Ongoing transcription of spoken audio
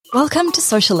Welcome to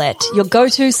Socialette, your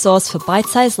go-to source for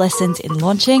bite-sized lessons in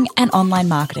launching and online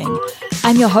marketing.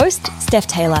 I'm your host, Steph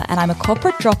Taylor, and I'm a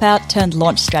corporate dropout turned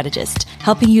launch strategist,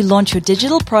 helping you launch your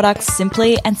digital products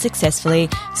simply and successfully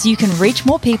so you can reach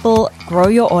more people, grow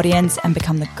your audience, and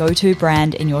become the go-to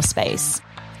brand in your space.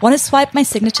 Want to swipe my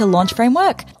signature launch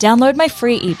framework? Download my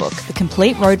free ebook, The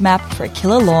Complete Roadmap for a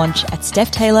Killer Launch at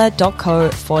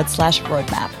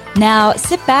stephtaylor.co/roadmap. Now,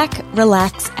 sit back,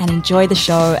 relax, and enjoy the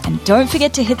show. And don't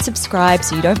forget to hit subscribe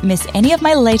so you don't miss any of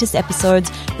my latest episodes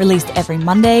released every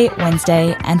Monday,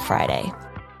 Wednesday, and Friday.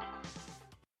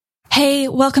 Hey,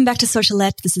 welcome back to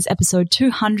Socialette. This is episode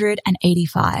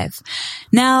 285.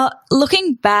 Now,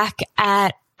 looking back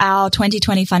at our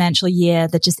 2020 financial year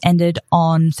that just ended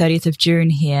on 30th of June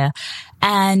here,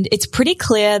 and it's pretty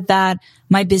clear that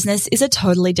my business is a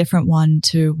totally different one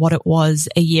to what it was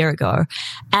a year ago.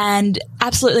 And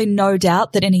absolutely no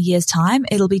doubt that in a year's time,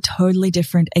 it'll be totally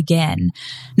different again.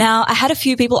 Now, I had a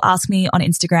few people ask me on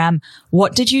Instagram,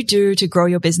 what did you do to grow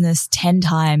your business 10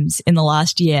 times in the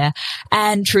last year?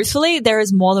 And truthfully, there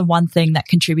is more than one thing that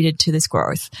contributed to this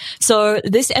growth. So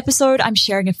this episode, I'm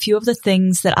sharing a few of the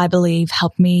things that I believe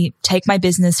helped me take my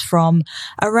business from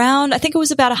around, I think it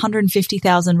was about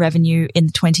 150,000 revenue in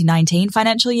the 2019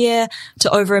 financial year to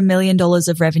over $1 million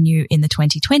of revenue in the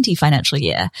 2020 financial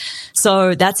year.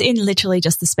 So that's in literally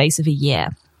just the space of a year.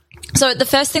 So the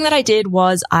first thing that I did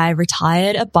was I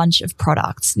retired a bunch of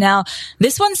products. Now,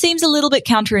 this one seems a little bit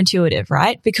counterintuitive,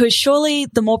 right? Because surely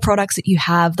the more products that you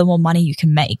have, the more money you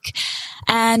can make.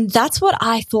 And that's what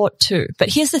I thought too.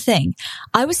 But here's the thing.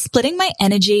 I was splitting my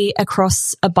energy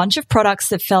across a bunch of products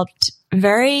that felt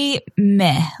very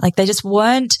meh. Like they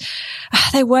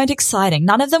weren't exciting.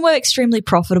 None of them were extremely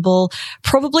profitable,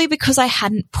 probably because I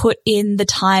hadn't put in the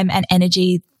time and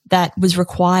energy that was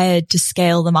required to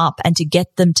scale them up and to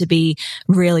get them to be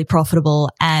really profitable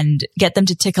and get them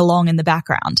to tick along in the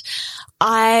background.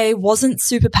 I wasn't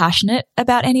super passionate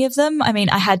about any of them. I mean,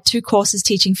 I had 2 courses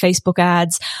teaching Facebook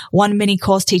ads, 1 mini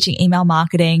course teaching email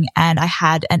marketing, and I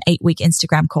had an 8-week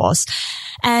Instagram course.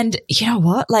 And you know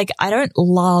what? Like, I don't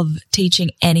love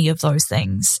teaching any of those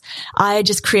things. I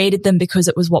just created them because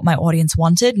it was what my audience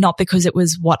wanted, not because it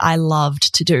was what I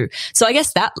loved to do. So I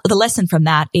guess that the lesson from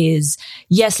that is,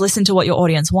 yes, listen to what your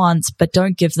audience wants, but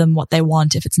don't give them what they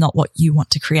want if it's not what you want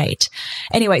to create.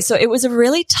 Anyway, so it was a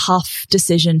really tough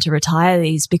decision to retire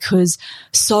these because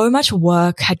so much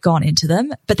work had gone into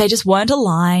them, but they just weren't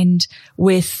aligned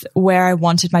with where I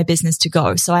wanted my business to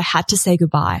go. So I had to say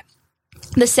goodbye.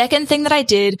 The second thing that I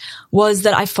did was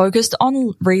that I focused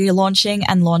on relaunching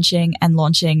and launching and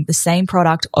launching the same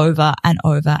product over and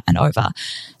over and over.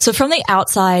 So from the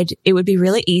outside, it would be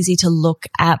really easy to look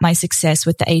at my success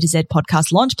with the A to Z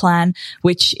podcast launch plan,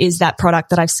 which is that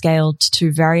product that I've scaled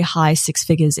to very high 6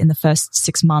 figures in the first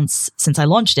 6 months since I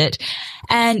launched it.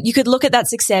 And you could look at that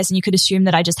success and you could assume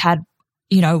that I just had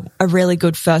a really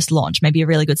good first launch, maybe a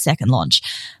really good second launch.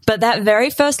 But that very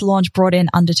first launch brought in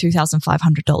under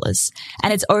 $2,500.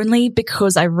 And it's only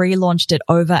because I relaunched it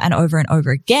over and over and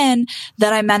over again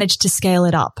that I managed to scale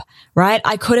it up, right?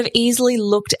 I could have easily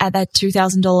looked at that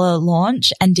 $2,000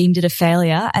 launch and deemed it a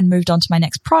failure and moved on to my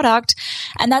next product.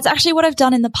 And that's actually what I've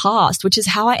done in the past, which is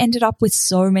how I ended up with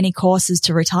so many courses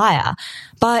to retire.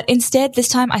 But instead, this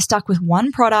time I stuck with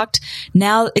one product.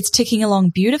 Now it's ticking along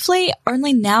beautifully.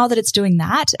 Only now that it's doing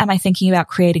that am I thinking about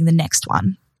creating the next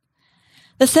one.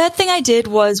 The third thing I did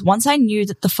was once I knew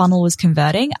that the funnel was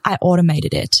converting, I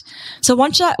automated it. So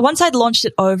once I'd launched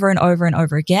it over and over and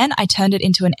over again, I turned it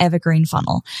into an evergreen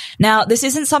funnel. Now, this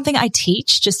isn't something I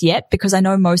teach just yet because I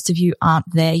know most of you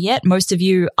aren't there yet. Most of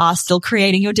you are still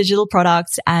creating your digital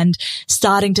products and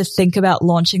starting to think about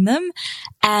launching them.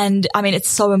 And I mean, it's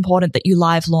so important that you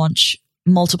live launch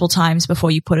multiple times before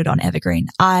you put it on evergreen.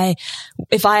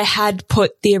 If I had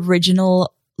put the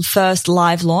original first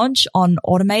live launch on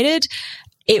automated,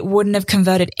 it wouldn't have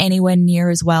converted anywhere near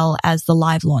as well as the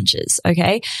live launches.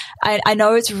 Okay. I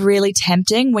know it's really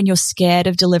tempting when you're scared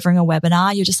of delivering a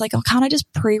webinar. You're just like, oh, can't I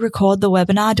just pre-record the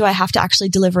webinar? Do I have to actually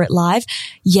deliver it live?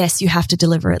 Yes, you have to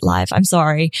deliver it live. I'm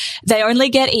sorry. They only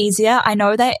get easier. I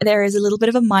know that there is a little bit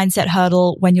of a mindset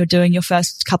hurdle when you're doing your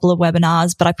first couple of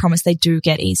webinars, but I promise they do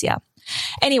get easier.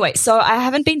 Anyway, so I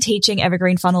haven't been teaching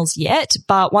evergreen funnels yet,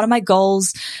 but one of my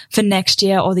goals for next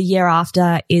year or the year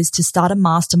after is to start a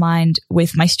mastermind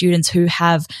with my students who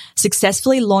have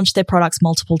successfully launched their products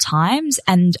multiple times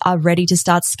and are ready to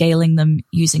start scaling them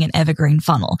using an evergreen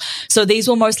funnel. So these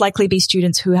will most likely be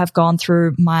students who have gone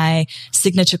through my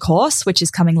signature course, which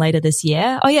is coming later this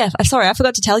year. Oh yeah, sorry, I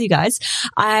forgot to tell you guys.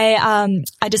 I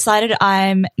decided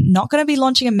I'm not going to be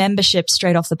launching a membership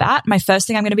straight off the bat. My first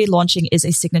thing I'm going to be launching is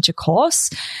a signature course.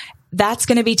 that's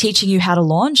going to be teaching you how to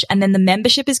launch. And then the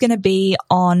membership is going to be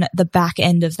on the back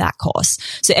end of that course.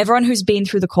 So everyone who's been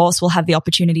through the course will have the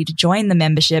opportunity to join the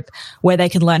membership where they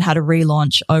can learn how to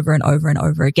relaunch over and over and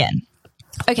over again.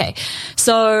 Okay.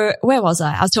 So where was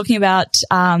I? I was talking about,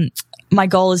 my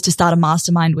goal is to start a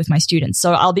mastermind with my students.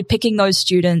 So I'll be picking those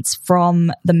students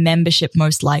from the membership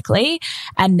most likely.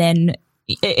 And then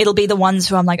it'll be the ones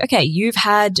who I'm like, okay, you've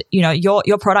had,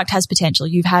 your product has potential.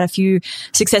 You've had a few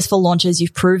successful launches.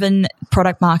 You've proven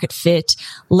product market fit.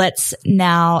 Let's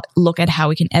now look at how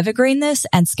we can evergreen this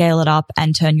and scale it up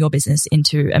and turn your business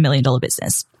into $1 million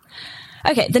business.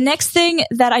 Okay. The next thing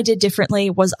that I did differently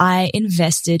was I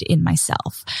invested in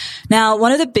myself. Now,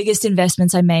 one of the biggest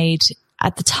investments I made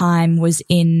at the time was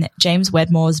in James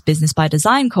Wedmore's Business by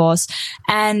Design course.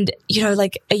 And,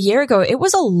 like a year ago, it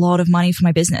was a lot of money for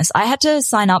my business. I had to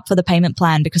sign up for the payment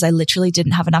plan because I literally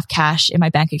didn't have enough cash in my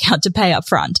bank account to pay up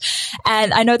front.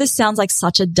 And I know this sounds like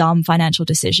such a dumb financial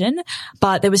decision,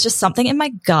 but there was just something in my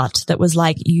gut that was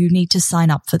like, you need to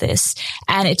sign up for this.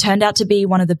 And it turned out to be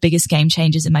one of the biggest game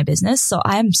changers in my business. So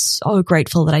I am so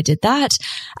grateful that I did that.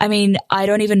 I mean, I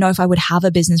don't even know if I would have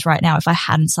a business right now if I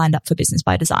hadn't signed up for Business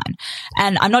by Design.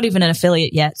 And I'm not even an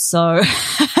affiliate yet, so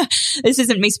this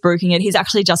isn't me spruiking it. He's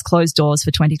actually just closed doors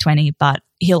for 2020, but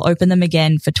he'll open them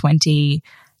again for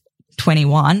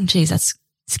 2021. Geez, that's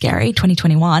scary.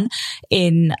 2021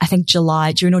 in, I think,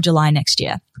 June or July next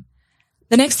year.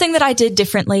 The next thing that I did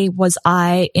differently was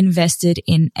I invested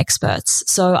in experts.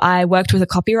 So I worked with a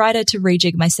copywriter to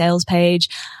rejig my sales page.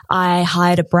 I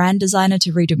hired a brand designer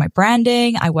to redo my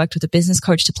branding. I worked with a business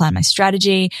coach to plan my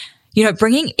strategy.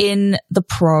 Bringing in the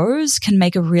pros can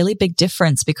make a really big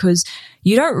difference because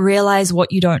you don't realize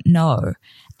what you don't know.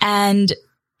 And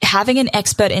having an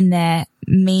expert in there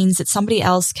means that somebody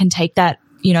else can take that,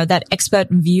 that expert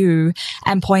view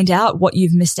and point out what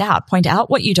you've missed out, point out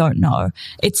what you don't know.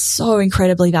 It's so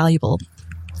incredibly valuable.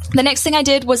 The next thing I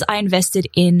did was I invested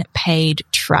in paid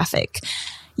traffic.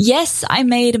 Yes, I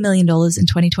made $1 million in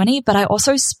 2020, but I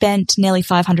also spent nearly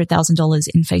 $500,000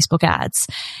 in Facebook ads.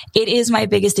 It is my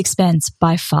biggest expense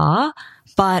by far,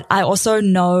 but I also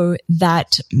know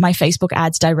that my Facebook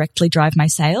ads directly drive my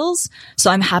sales. So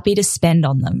I'm happy to spend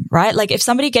on them, right? Like if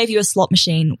somebody gave you a slot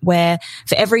machine where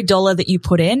for every dollar that you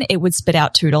put in, it would spit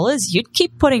out $2, you'd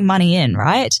keep putting money in,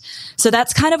 right? So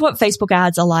that's kind of what Facebook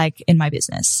ads are like in my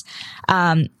business.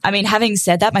 Having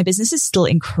said that, my business is still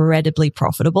incredibly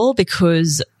profitable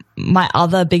because my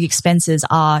other big expenses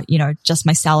are, just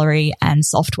my salary and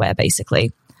software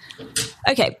basically.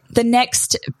 Okay. The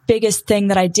next biggest thing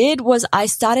that I did was I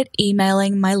started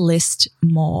emailing my list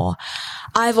more.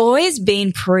 I've always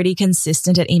been pretty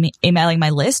consistent at emailing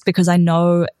my list because I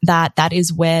know that that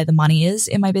is where the money is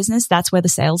in my business. That's where the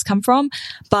sales come from.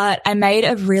 But I made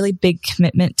a really big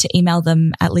commitment to email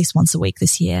them at least once a week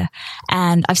this year.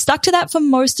 And I've stuck to that for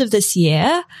most of this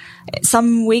year.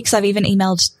 Some weeks I've even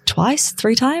emailed twice,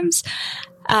 3 times.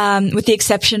 With the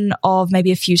exception of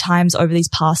maybe a few times over these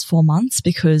past 4 months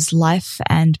because life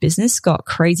and business got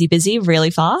crazy busy really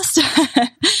fast.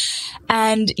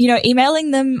 And,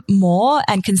 emailing them more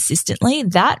and consistently,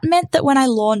 that meant that when I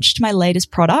launched my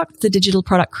latest product, the Digital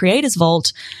Product Creators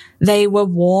Vault, they were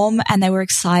warm and they were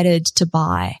excited to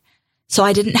buy. So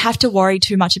I didn't have to worry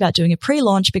too much about doing a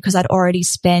pre-launch because I'd already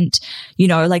spent,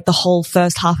 the whole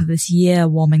first half of this year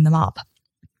warming them up.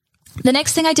 The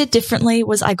next thing I did differently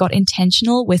was I got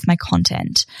intentional with my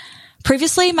content.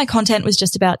 Previously, my content was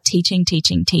just about teaching.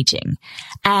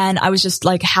 And I was just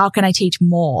like, how can I teach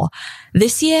more?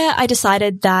 This year, I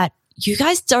decided that you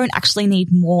guys don't actually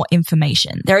need more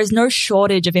information. There is no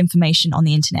shortage of information on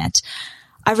the internet.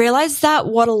 I realized that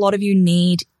what a lot of you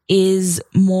need is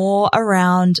more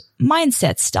around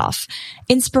mindset stuff,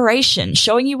 inspiration,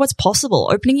 showing you what's possible,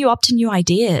 opening you up to new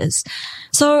ideas.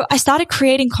 So I started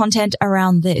creating content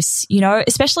around this,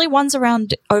 especially ones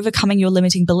around overcoming your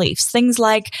limiting beliefs. Things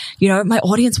like, my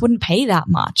audience wouldn't pay that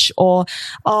much, or,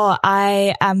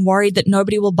 I am worried that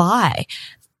nobody will buy.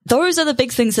 Those are the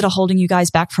big things that are holding you guys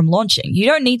back from launching. You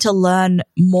don't need to learn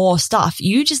more stuff.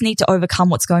 You just need to overcome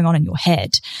what's going on in your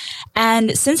head.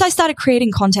 And since I started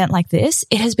creating content like this,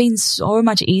 it has been so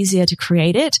much easier to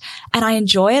create it. And I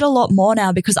enjoy it a lot more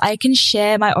now because I can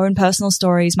share my own personal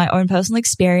stories, my own personal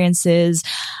experiences.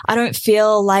 I don't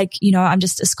feel like, I'm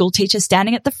just a school teacher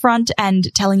standing at the front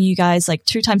and telling you guys like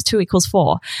 2 times 2 equals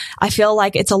 4. I feel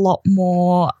like it's a lot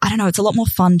more, it's a lot more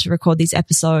fun to record these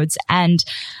episodes. And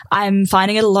I'm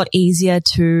finding it a lot easier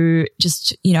to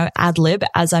just, ad lib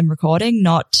as I'm recording,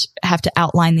 not have to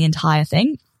outline the entire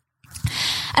thing.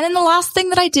 And then the last thing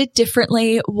that I did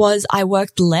differently was I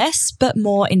worked less, but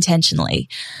more intentionally.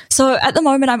 So at the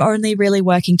moment, I'm only really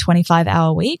working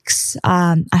 25-hour weeks.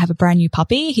 I have a brand new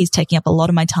puppy. He's taking up a lot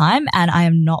of my time and I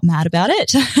am not mad about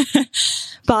it.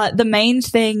 But the main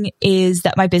thing is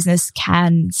that my business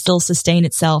can still sustain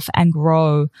itself and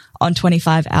grow on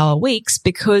 25-hour weeks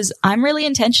because I'm really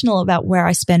intentional about where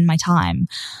I spend my time.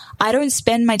 I don't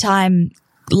spend my time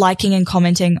liking and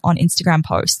commenting on Instagram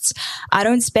posts. I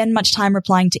don't spend much time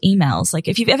replying to emails. Like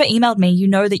if you've ever emailed me, you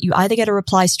know that you either get a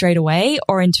reply straight away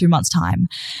or in 2 months' time.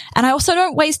 And I also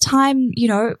don't waste time,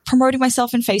 promoting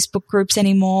myself in Facebook groups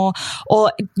anymore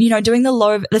or, doing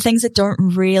the things that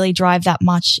don't really drive that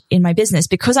much in my business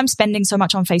because I'm spending so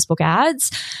much on Facebook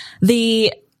ads.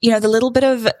 The little bit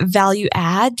of value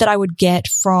add that I would get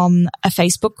from a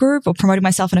Facebook group or promoting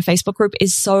myself in a Facebook group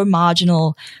is so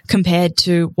marginal compared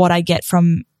to what I get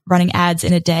from running ads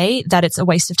in a day that it's a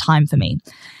waste of time for me.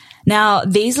 Now,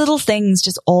 these little things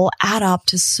just all add up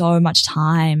to so much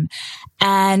time.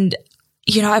 And,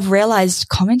 I've realized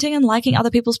commenting and liking other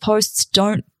people's posts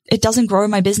it doesn't grow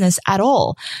my business at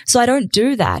all. So I don't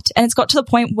do that. And it's got to the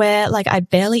point where I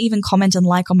barely even comment and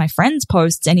like on my friends'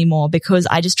 posts anymore because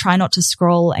I just try not to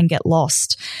scroll and get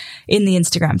lost in the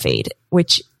Instagram feed,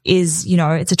 which is,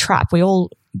 it's a trap. We all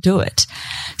do it.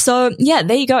 So yeah,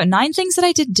 there you go. 9 things that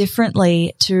I did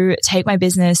differently to take my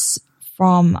business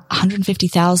from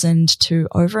 $150,000 to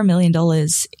over $1 million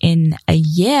in a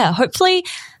year. Hopefully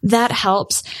that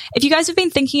helps. If you guys have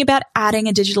been thinking about adding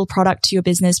a digital product to your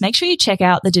business, make sure you check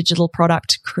out the Digital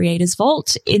Product Creators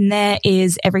Vault. In there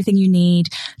is everything you need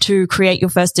to create your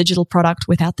first digital product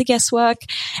without the guesswork.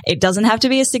 It doesn't have to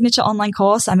be a signature online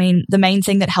course. I mean, the main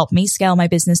thing that helped me scale my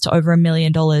business to over $1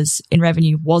 million in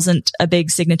revenue wasn't a big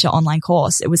signature online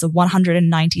course. It was a $197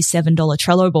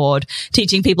 Trello board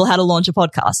teaching people how to launch a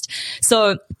podcast.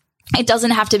 So it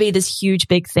doesn't have to be this huge,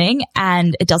 big thing,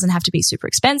 and it doesn't have to be super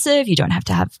expensive. You don't have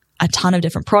to have a ton of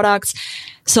different products.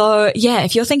 So yeah,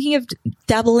 if you're thinking of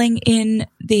dabbling in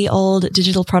the old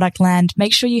digital product land,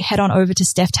 make sure you head on over to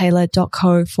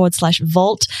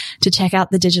stephtaylor.co/vault to check out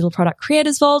the Digital Product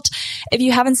Creators Vault. If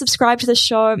you haven't subscribed to the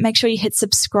show, make sure you hit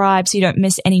subscribe so you don't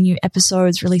miss any new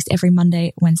episodes released every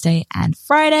Monday, Wednesday, and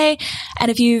Friday.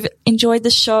 And if you've enjoyed the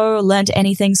show, learned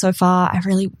anything so far, I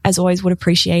really, as always, would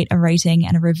appreciate a rating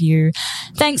and a review.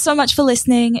 Thanks so much for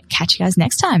listening. Catch you guys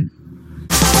next time.